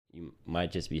you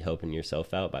might just be helping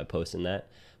yourself out by posting that,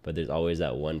 but there's always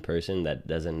that one person that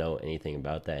doesn't know anything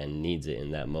about that and needs it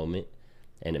in that moment,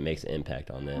 and it makes an impact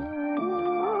on them.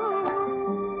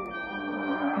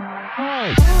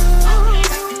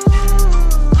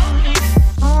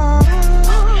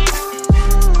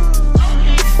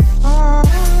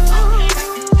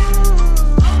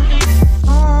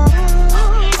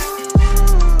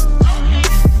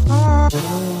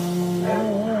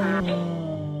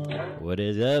 What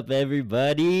is up,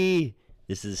 everybody?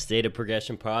 This is the State of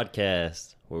Progression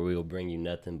podcast, where we will bring you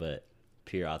nothing but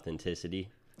pure authenticity,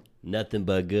 nothing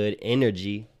but good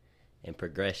energy, and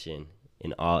progression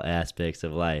in all aspects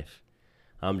of life.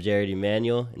 I'm Jared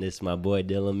Emanuel, and this is my boy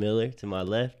Dylan Miller to my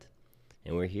left,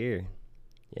 and we're here.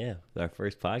 Yeah, with our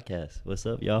first podcast. What's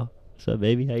up, y'all? What's up,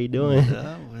 baby? How you doing? What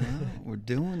up? We're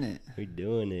doing it. We're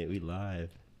doing it. We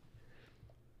live.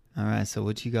 All right, so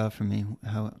what you got for me?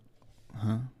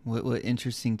 What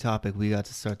interesting topic we got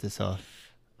to start this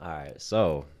off? All right,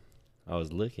 so I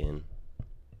was looking,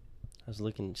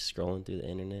 scrolling through the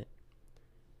internet,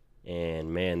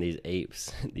 and man, these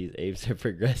apes are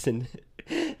progressing.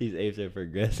 These apes are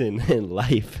progressing in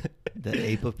life. The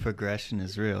ape of progression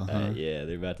is real, huh? Yeah,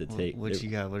 they're about to take. What you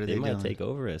got? What are they doing? They might take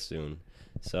over us soon.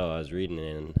 So I was reading,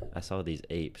 and I saw these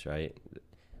apes. Right,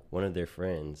 one of their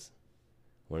friends,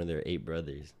 one of their ape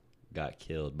brothers, got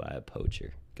killed by a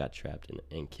poacher. Got trapped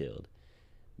and killed.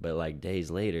 But like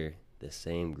days later, the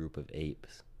same group of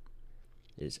apes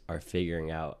are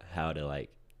figuring out how to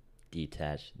like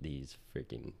detach these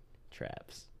freaking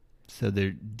traps. So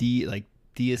they're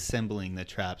deassembling the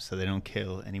traps so they don't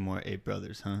kill any more ape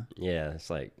brothers, huh? Yeah, it's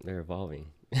like they're evolving.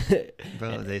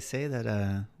 Bro, they say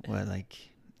that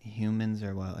humans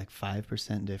are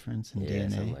 5% difference in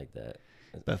DNA, something like that.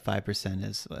 But 5%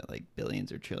 is like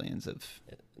billions or trillions of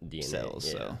DNA cells.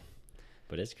 Yeah. So,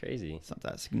 but it's crazy. It's not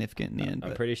that significant in the end.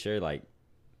 I'm pretty sure like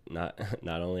not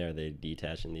only are they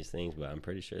detaching these things, but I'm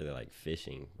pretty sure they're like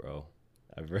fishing, bro.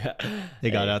 They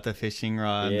got out the fishing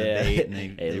rod and the bait,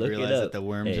 and they realized that the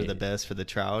worms are the best for the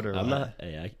trout. Or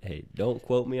Hey, don't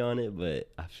quote me on it, but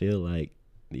I feel like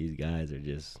these guys are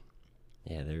just,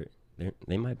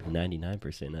 they might be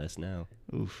 99% us now.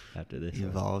 Oof. After this,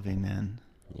 evolving, man.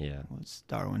 Yeah. What's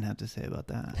Darwin have to say about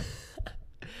that?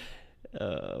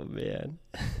 Oh man.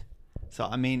 So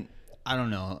I mean, I don't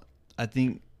know. I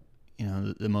think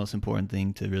the most important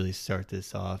thing to really start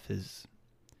this off is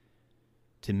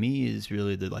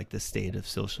really the state of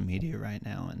social media right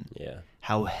now, and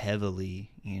how heavily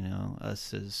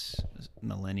us as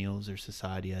millennials or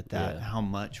society at that, how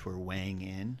much we're weighing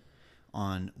in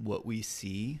on what we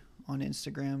see on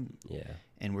Instagram. Yeah.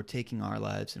 And we're taking our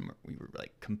lives and we were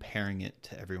like comparing it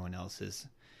to everyone else's.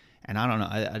 And I don't know.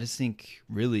 I just think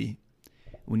really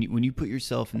when you put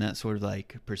yourself in that sort of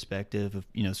like perspective of,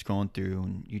 scrolling through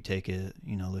and you take a,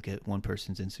 look at one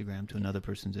person's Instagram to another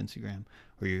person's Instagram,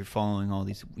 or you're following all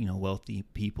these, wealthy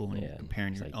people and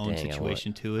comparing your own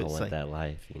situation to it. I want that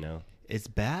life, It's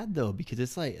bad though, because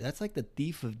it's like, that's like the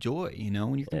thief of joy,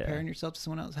 when you're comparing yourself to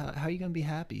someone else, how are you going to be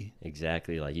happy?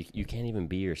 Exactly. Like you can't even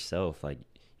be yourself. Like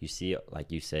you see,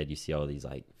 like you said, you see all these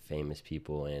like famous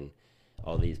people and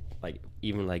all these, like,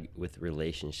 even like with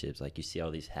relationships, like you see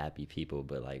all these happy people,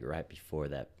 but like right before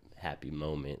that happy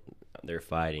moment, they're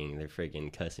fighting, they're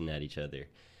freaking cussing at each other.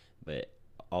 But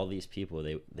all these people,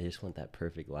 they just want that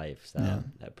perfect lifestyle,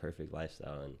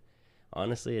 and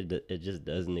honestly, it just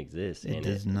doesn't exist. It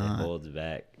does not. It holds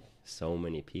back so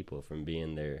many people from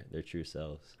being their true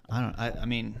selves. I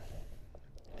mean,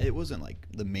 it wasn't like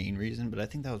the main reason, but I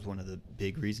think that was one of the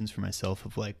big reasons for myself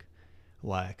of like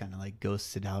why I kind of like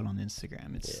ghosted out on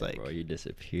Instagram. It's like, bro, you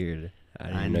disappeared. I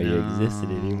didn't know you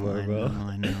existed anymore, bro.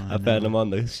 I know. I found them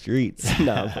on the streets.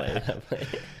 No, I'm playing.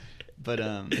 But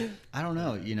I don't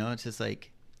know. It's just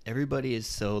like everybody is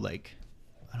so like,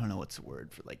 I don't know what's the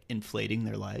word for like inflating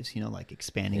their lives. Like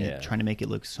expanding it, trying to make it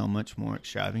look so much more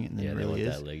extravagant than it really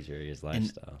is. That luxurious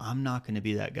lifestyle. And I'm not going to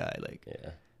be that guy.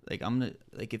 Like I'm gonna,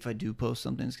 like, if I do post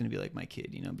something, it's gonna be like my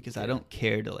kid, because I don't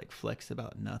care to like flex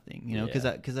about nothing,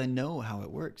 because I know how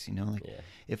it works,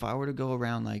 if I were to go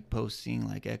around like posting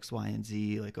like X, Y, and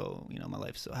Z, like, oh, my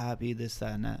life's so happy, this,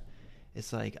 that, and that,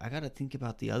 it's like I gotta think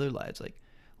about the other lives. Like,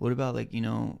 what about like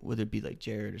whether it be like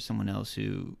Jared or someone else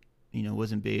who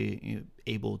wasn't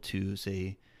able to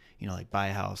say like buy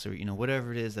a house or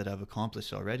whatever it is that I've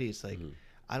accomplished already. It's like,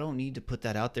 I don't need to put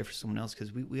that out there for someone else,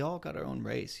 because we all got our own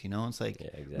race, It's like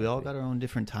we all got our own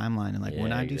different timeline, and like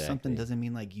when I do something doesn't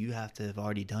mean like you have to have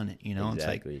already done it, It's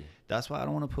like, that's why I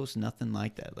don't want to post nothing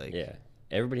like that. Like,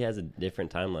 everybody has a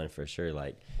different timeline for sure.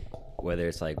 Like whether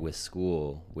it's like with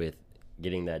school, with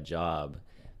getting that job,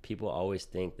 people always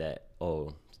think that,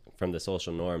 oh, from the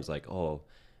social norms, like, oh,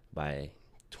 by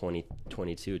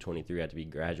 22, 23, I have to be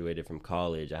graduated from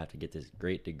college. I have to get this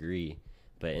great degree.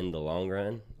 But in the long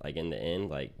run, like in the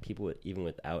end, like people even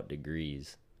without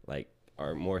degrees, like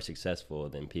are more successful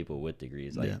than people with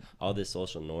degrees. Like all this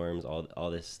social norms, all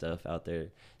this stuff out there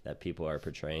that people are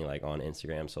portraying, like on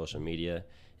Instagram, social media,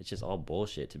 it's just all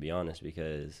bullshit, to be honest,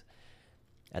 because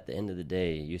at the end of the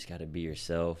day, you just got to be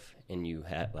yourself, and you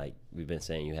have, like we've been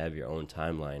saying, you have your own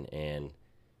timeline, and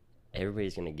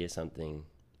everybody's going to get something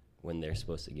when they're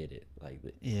supposed to get it. Like,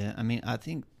 yeah, I mean, I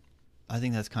think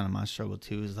that's kind of my struggle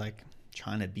too, is like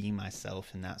trying to be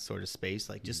myself in that sort of space,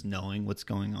 like just knowing what's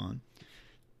going on.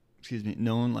 Excuse me,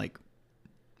 knowing like,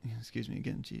 excuse me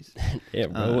again, jeez. Yeah,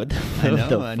 bro, what the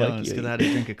fuck? I know. It's because I had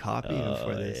to drink a coffee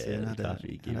before this. Yeah, I had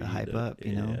to hype up,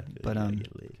 you know. But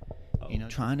you know,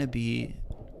 trying to be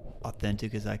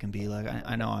authentic as I can be. Like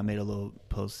I know I made a little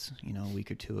post, you know, a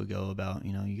week or two ago about,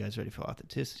 you know, you guys ready for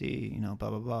authenticity, you know, blah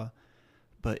blah blah.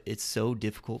 But it's so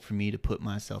difficult for me to put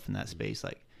myself in that space,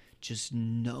 like just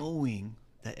knowing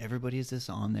that everybody is just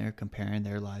on there comparing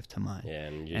their life to mine. Yeah,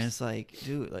 and it's like,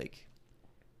 dude, like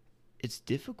it's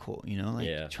difficult, you know,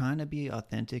 like trying to be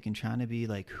authentic and trying to be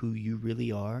like who you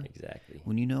really are. Exactly.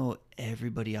 When you know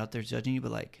everybody out there judging you,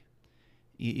 but like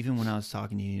even when I was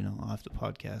talking to you, you know, off the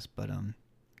podcast, but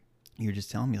you're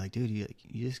just telling me like, dude, you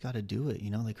just got to do it,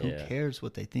 you know, like who cares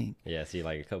what they think? Yeah. See,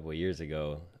 like a couple of years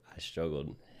ago, I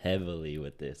struggled heavily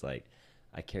with this. Like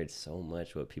I cared so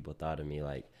much what people thought of me.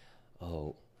 Like,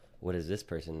 oh, what is this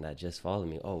person that just followed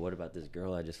me? Oh, what about this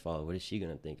girl I just followed? What is she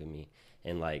going to think of me?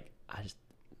 And like, I just,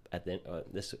 at the end,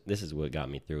 this is what got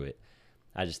me through it.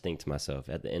 I just think to myself,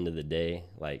 at the end of the day,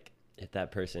 like if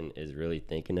that person is really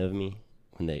thinking of me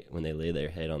when they lay their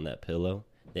head on that pillow,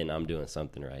 then I'm doing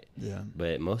something right. Yeah.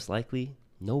 But most likely,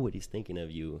 nobody's thinking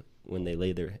of you when they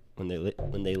lay their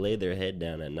head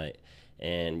down at night,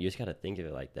 and you just gotta think of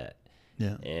it like that.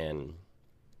 Yeah. And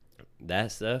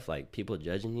that stuff, like people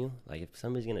judging you, like if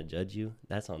somebody's gonna judge you,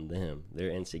 that's on them.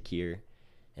 They're insecure,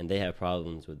 and they have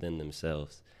problems within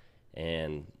themselves.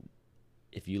 And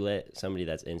if you let somebody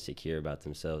that's insecure about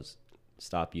themselves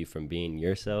stop you from being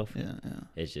yourself,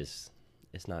 it's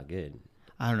not good.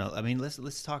 I don't know. I mean,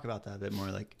 let's talk about that a bit more.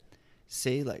 Like,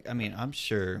 say, like, I mean, I'm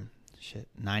sure,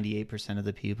 98% of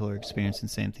the people are experiencing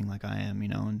the same thing like I am, you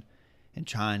know, and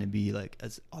trying to be like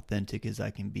as authentic as I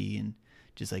can be, and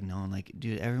just like knowing, like,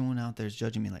 dude, everyone out there is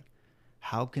judging me. Like,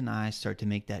 how can I start to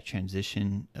make that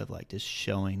transition of like just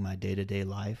showing my day-to-day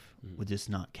life with just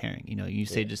not caring? You know, you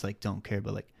say just like don't care,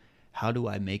 but like, how do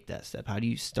I make that step? How do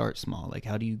you start small? Like,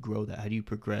 how do you grow that? How do you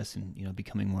progress and, you know,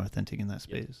 becoming more authentic in that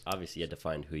space? Obviously, you have to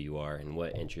find who you are and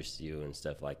what interests you and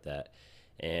stuff like that.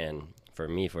 And for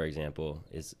me, for example,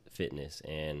 is fitness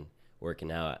and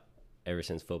working out. Ever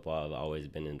since football, I've always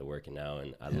been into working out,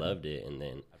 and I loved it. And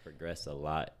then I progressed a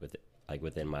lot with it, like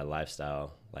within my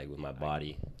lifestyle, like with my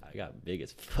body. I got big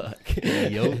as fuck.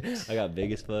 I got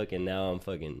big as fuck, and now I'm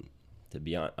fucking, to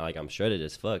be honest, like I'm shredded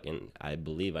as fuck, and I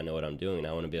believe I know what I'm doing, and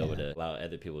I want to be able to allow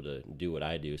other people to do what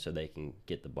I do so they can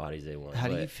get the bodies they want. How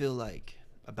do you feel like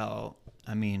about,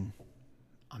 I mean,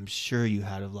 I'm sure you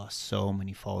had have lost so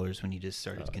many followers when you just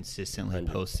started consistently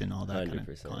posting all that 100%. Kind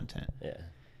of content. Yeah.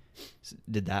 So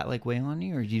did that like weigh on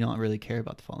you, or do you not really care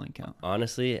about the following count?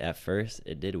 Honestly, at first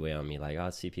it did weigh on me. Like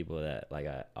I'll see people that like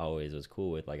I always was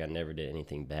cool with, like I never did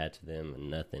anything bad to them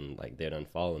and nothing, like they'd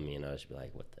unfollow me, and I would just be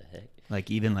like, what the heck? Like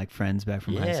even like friends back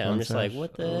from high school. Yeah, I'm just like,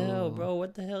 what the hell, bro?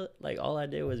 What the hell? Like all I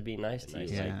did was be nice to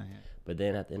you. Like, but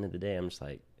then at the end of the day, I'm just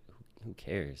like, who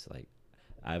cares? Like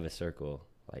I have a circle.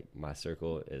 Like my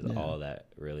circle is all that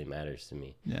really matters to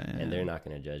me. And they're not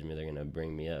gonna judge me. They're gonna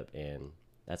bring me up, and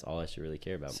that's all I should really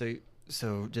care about.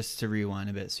 So just to rewind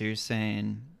a bit, so you're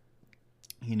saying,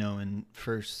 you know, in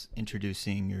first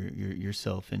introducing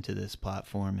yourself into this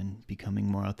platform and becoming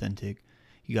more authentic,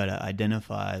 you got to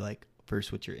identify like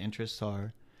first what your interests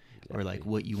are, or like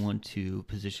what you want to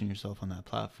position yourself on that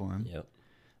platform. Yep.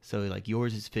 So like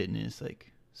yours is fitness.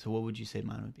 Like, so what would you say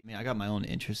mine would be? I mean, I got my own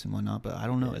interests and whatnot, but I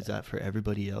don't know. Is that for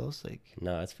everybody else? Like,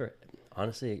 no,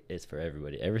 honestly, it's for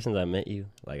everybody. Ever since I met you,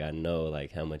 like I know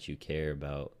like how much you care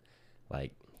about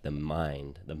like the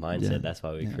mindset. That's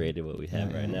why we created what we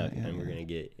have right now, and we're gonna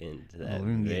get into that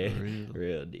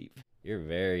real deep. You're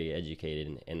very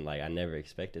educated, and like I never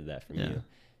expected that from you.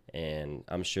 And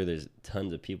I'm sure there's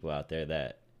tons of people out there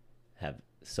that have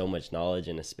so much knowledge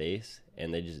in a space,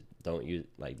 and they just don't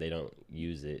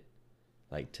use it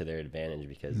like to their advantage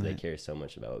because they care so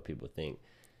much about what people think.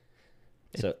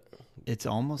 So it's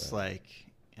almost like,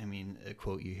 I mean, a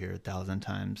quote you hear 1,000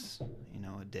 times, you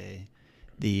know, a day.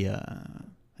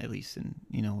 At least in,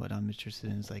 you know, what I'm interested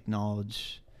in is like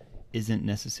knowledge isn't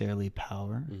necessarily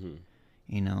power. Mm-hmm.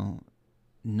 You know,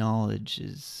 knowledge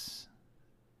is,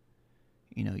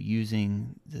 you know,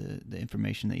 using the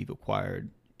information that you've acquired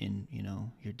in, you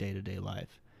know, your day-to-day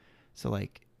life. So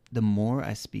like the more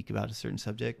I speak about a certain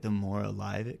subject, the more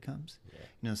alive it comes. Yeah.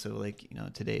 You know, so like, you know,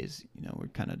 today's, you know, we're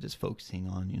kind of just focusing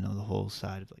on, you know, the whole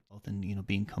side of like health and, you know,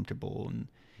 being comfortable and,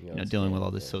 you know, dealing with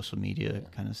all this social media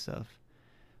kind of stuff.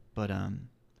 But I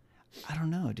don't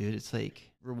know, dude. It's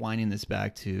like rewinding this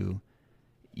back to,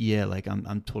 yeah, like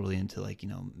I'm totally into like, you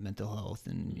know, mental health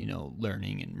and, you know,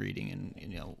 learning and reading and,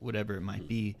 you know, whatever it might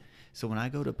be. So when I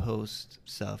go to post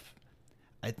stuff,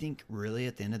 I think really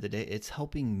at the end of the day, it's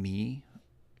helping me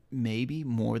maybe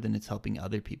more than it's helping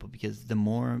other people, because the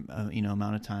more, you know,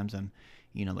 amount of times I'm,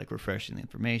 you know, like refreshing the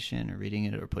information or reading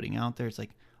it or putting out there, it's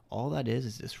like all that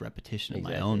is this repetition of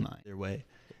my own mind. Either way,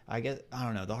 I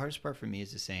don't know. The hardest part for me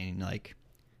is just saying like,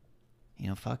 you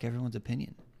know, fuck everyone's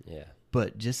opinion. Yeah.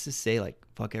 But just to say like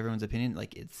fuck everyone's opinion,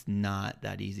 like it's not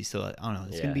that easy. So I don't know.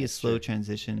 It's gonna be a slow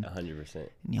transition. 100%. And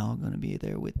y'all gonna be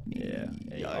there with me. Yeah.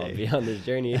 Hey, y'all be on this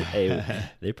journey. Hey,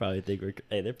 they probably think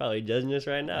they're probably judging us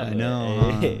right now. I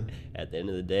know. Hey, at the end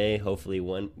of the day, hopefully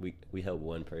we help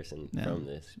one person from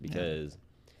this, because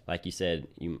like you said,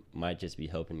 you might just be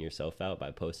helping yourself out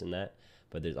by posting that,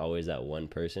 but there's always that one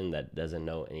person that doesn't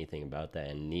know anything about that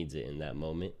and needs it in that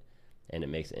moment, and it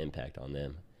makes an impact on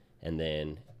them. And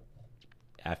then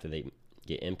after they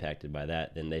get impacted by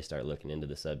that, then they start looking into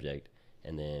the subject,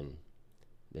 and then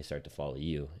they start to follow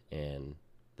you, and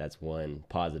that's one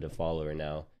positive follower.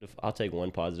 Now, I'll take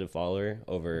one positive follower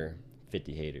over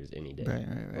 50 haters any day.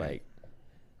 Right. Like,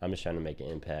 I'm just trying to make an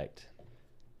impact,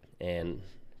 and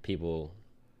people,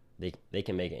 they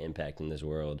can make an impact in this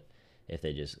world if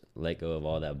they just let go of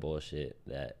all that bullshit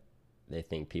that they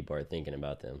think people are thinking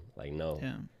about them. Like, no.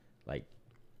 Yeah. Like,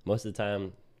 most of the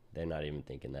time, they're not even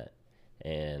thinking that.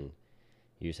 And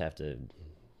you just have to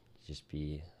just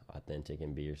be authentic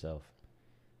and be yourself.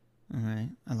 All right.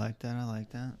 I like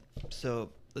that.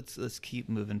 So let's keep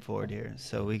moving forward here.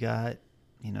 So we got,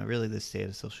 you know, really the state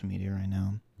of social media right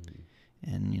now.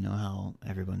 Mm-hmm. And, you know, how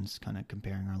everyone's kind of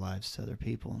comparing our lives to other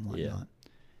people and whatnot.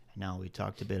 Yeah. And now we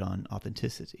talked a bit on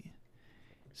authenticity.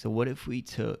 So what if we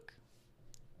took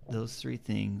those three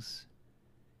things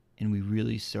and we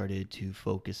really started to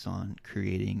focus on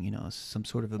creating, you know, some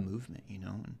sort of a movement, you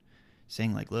know, and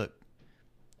saying like, look,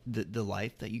 the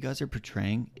life that you guys are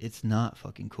portraying, it's not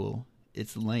fucking cool.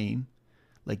 It's lame.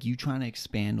 Like, you trying to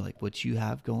expand like what you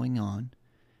have going on.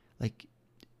 Like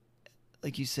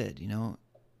you said, you know,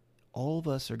 all of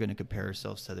us are going to compare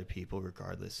ourselves to other people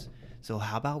regardless. So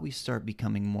how about we start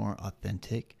becoming more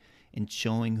authentic and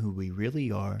showing who we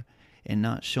really are, and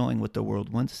not showing what the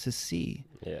world wants to see.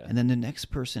 Yeah. And then the next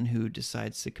person who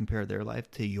decides to compare their life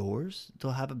to yours,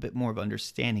 they'll have a bit more of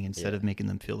understanding instead of making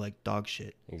them feel like dog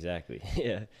shit. Exactly.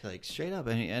 Yeah. Like, straight up.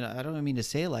 And I don't mean to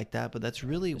say it like that, but that's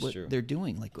really what they're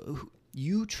doing. Like,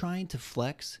 you trying to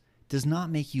flex does not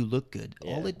make you look good.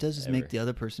 Yeah, all it does is make the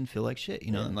other person feel like shit,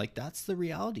 you know? And like, that's the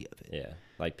reality of it. Yeah.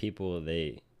 Like, people,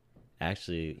 they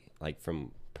actually, like,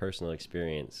 from personal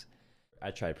experience, I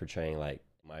tried portraying like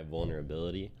my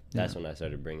vulnerability. That's when I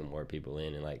started bringing more people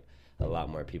in, and like a lot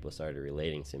more people started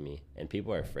relating to me. And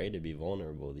people are afraid to be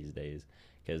vulnerable these days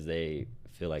because they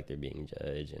feel like they're being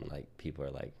judged, and like people are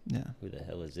like, who the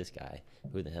hell is this guy?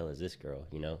 Who the hell is this girl?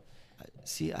 You know?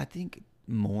 See, I think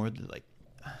more like,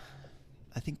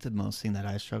 I think the most thing that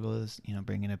I struggle is, you know,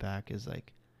 bringing it back is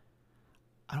like,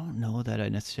 I don't know that I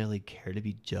necessarily care to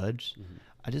be judged. Mm-hmm.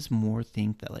 I just more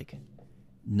think that like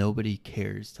nobody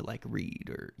cares to like read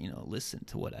or, you know, listen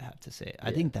to what I have to say.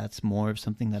 I think that's more of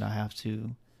something that I have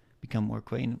to become more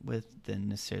acquainted with than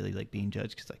necessarily like being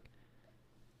judged, because like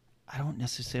I don't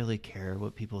necessarily care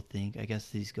what people think. I guess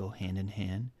these go hand in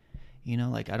hand, you know,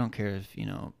 like I don't care if, you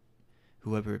know,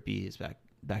 whoever it be is back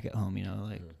at home, you know,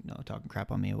 like, you know, talking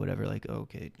crap on me or whatever, like, oh,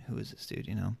 okay, who is this dude,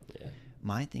 you know?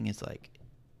 My thing is like,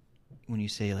 when you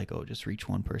say like, oh, just reach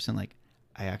one person, like,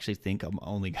 I actually think I'm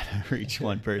only gonna reach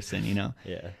one person, you know?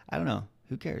 I don't know.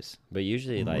 Who cares? But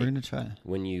usually, like, we're gonna try.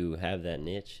 When you have that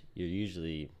niche, you're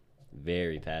usually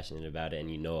very passionate about it,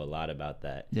 and you know a lot about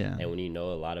that. Yeah. And when you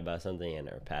know a lot about something and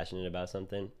are passionate about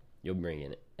something, you'll bring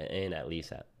in at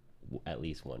least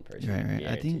one person. Right.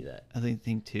 I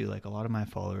think too, like, a lot of my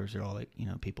followers are all like, you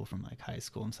know, people from like high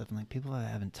school and stuff, and like people I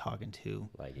haven't talked to,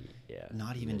 like,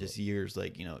 not even just years,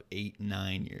 like, you know,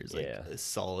 8-9 years, like a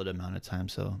solid amount of time.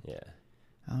 So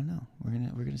I don't know.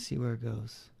 We're gonna see where it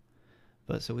goes.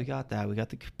 But so we got that. We got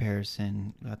the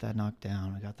comparison. We got that knocked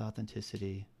down. We got the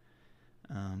authenticity.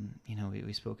 You know,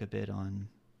 we spoke a bit on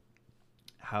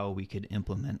how we could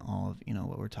implement all of, you know,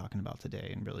 what we're talking about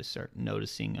today, and really start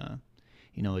noticing,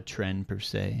 a trend per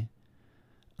se.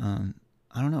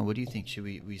 I don't know. What do you think? Should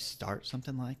we start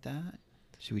something like that?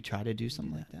 Should we try to do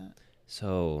something like that?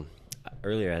 So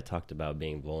earlier I talked about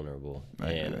being vulnerable,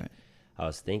 and I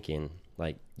was thinking,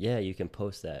 like, yeah, you can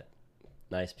post that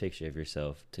nice picture of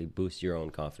yourself to boost your own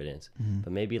confidence,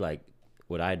 but maybe like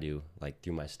what I do, like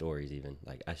through my stories, even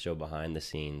like I show behind the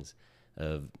scenes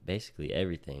of basically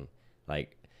everything.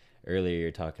 Like earlier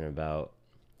you're talking about,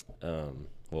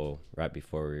 right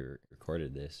before we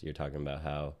recorded this, you're talking about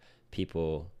how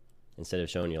people, instead of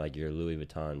showing you like your Louis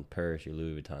Vuitton purse, your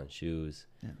Louis Vuitton shoes,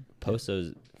 post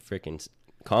those freaking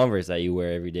Converse that you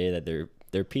wear every day, that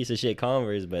they're piece of shit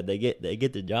Converse, but they get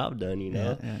the job done,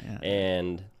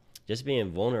 And just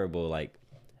being vulnerable, like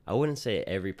I wouldn't say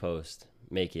every post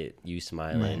make it you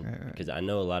smiling, because I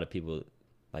know a lot of people,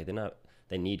 like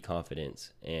they need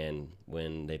confidence, and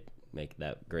when they make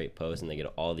that great post and they get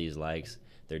all these likes,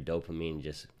 their dopamine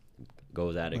just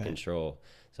goes out of control.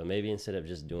 So maybe instead of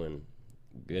just doing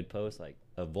good posts, like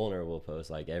a vulnerable post,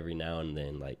 like every now and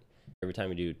then, like every time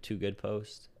you do 2 good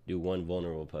posts, do 1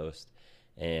 vulnerable post,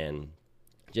 and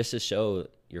just to show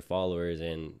your followers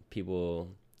and people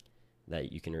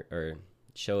that you can, or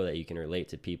show that you can relate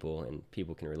to people and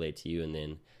people can relate to you, and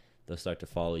then they'll start to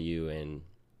follow you and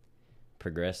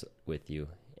progress with you.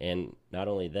 And not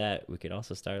only that, we could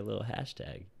also start a little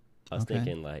hashtag. I was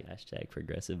thinking like hashtag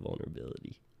progressive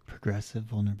vulnerability. Progressive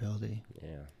vulnerability.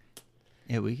 Yeah.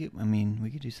 Yeah, we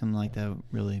could do something like that,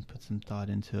 really put some thought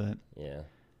into it. Yeah.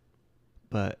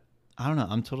 But I don't know.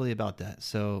 I'm totally about that.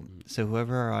 So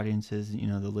whoever our audience is,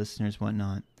 the listeners,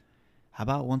 whatnot, how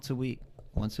about once a week?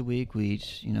 Once a week, we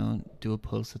each, do a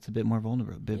post that's a bit more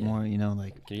vulnerable, a bit more,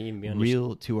 like could even be on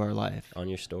real to our life. On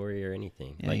your story or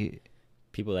anything. Yeah, like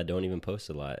people that don't even post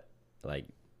a lot, like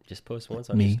just post once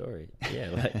on your story. Yeah,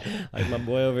 like my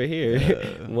boy over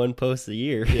here, 1 post a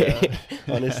year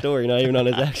on his story, not even on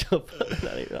his actual post,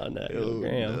 not even on that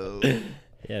gram. No.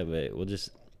 Yeah, but we'll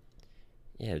just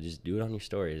do it on your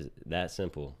story. It's that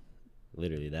simple.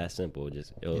 Literally that simple.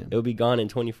 Just it'll be gone in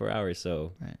 24 hours,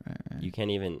 so you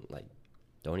can't even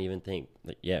don't even think,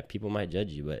 people might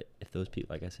judge you, but if those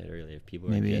people, like I said earlier, if people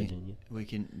are judging you, we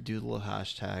can do the little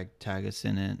hashtag, tag us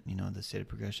in it, the State of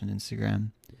Progression Instagram.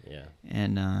 Yeah.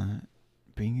 And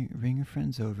bring your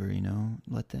friends over,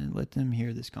 let them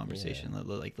hear this conversation.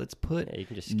 Let's put you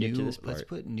can just skip to this part. Let's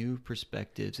put new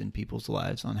perspectives in people's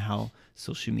lives on how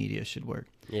social media should work.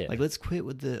 Yeah. Like, let's quit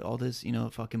with all this,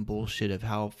 fucking bullshit of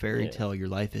how fairy tale your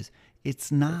life is.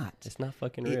 It's not. It's not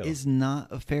fucking real. It is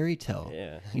not a fairy tale.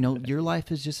 Yeah. Your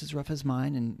life is just as rough as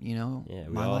mine, and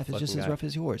my life is just as rough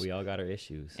as yours. We all got our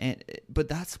issues. But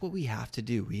that's what we have to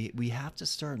do. We have to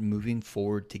start moving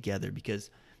forward together, because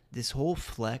this whole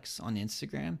flex on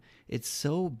Instagram, it's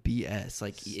so BS.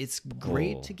 Like, it's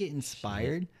great to get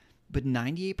inspired, but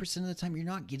 98% of the time you're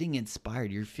not getting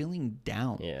inspired. You're feeling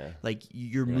down. Yeah. Like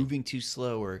you're moving too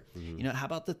slow, or how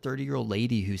about the 30-year-old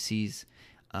lady who sees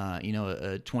a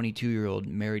 22-year-old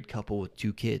married couple with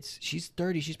 2 kids. She's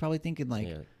 30. She's probably thinking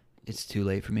it's too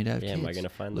late for me to have kids. Am I gonna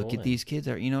find Look the at one? these kids.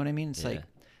 You know what I mean? It's like,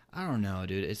 I don't know,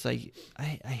 dude. It's like I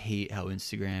hate how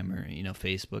Instagram or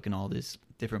Facebook and all these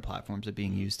different platforms are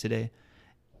being used today.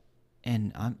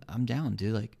 And I'm down,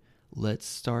 dude. Like, let's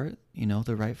start,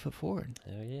 the right foot forward.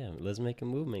 Hell yeah. Let's make a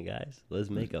movement, guys. Let's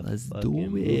do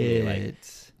it. Like,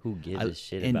 who gives a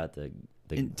shit about the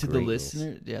and to the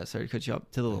listener, sorry to cut you off.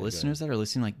 To the listeners that are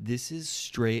listening, like, this is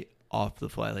straight off the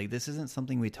fly. Like, this isn't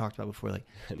something we talked about before. Like,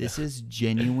 this is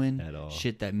genuine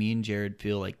shit that me and Jared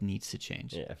feel like needs to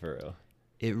change. Yeah, for real.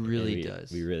 It really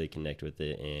does. We really connect with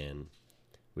it, and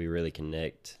we really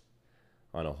connect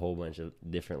on a whole bunch of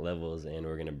different levels, and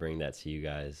we're going to bring that to you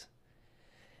guys.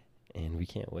 And we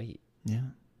can't wait. Yeah.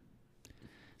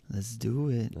 Let's do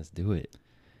it.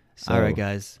 So, all right,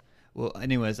 guys. Well,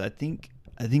 anyways, I think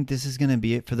this is going to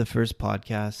be it for the first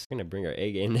podcast. We're going to bring our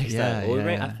A game next time.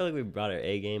 I feel like we brought our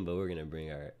A game, but we're going to bring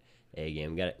our A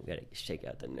game. We got to shake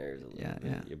out the nerves a little bit.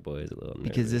 Yeah. Your boy's a little nervous.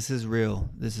 Because this is real.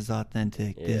 This is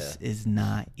authentic. Yeah. This is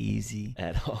not easy.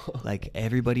 At all. Like,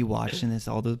 everybody watching this,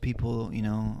 all those people,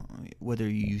 whether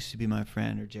you used to be my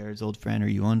friend or Jared's old friend, or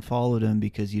you unfollowed him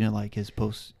because you didn't like his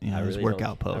posts, his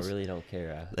workout posts. I really don't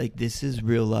care. Like, this is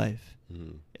real life.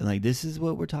 Mm-hmm. And, like, this is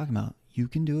what we're talking about. You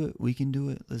can do it. We can do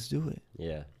it. Let's do it.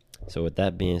 Yeah. So with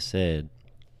that being said,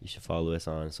 you should follow us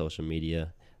on social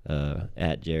media,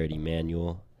 at Jared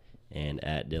Emanuel and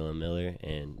at Dylan Miller.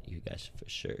 And you guys for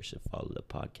sure should follow the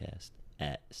podcast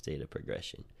at State of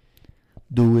Progression.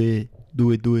 Do it. We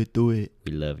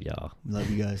We love y'all. Love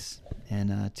you guys.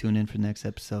 And tune in for the next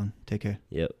episode. Take care.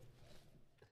 Yep.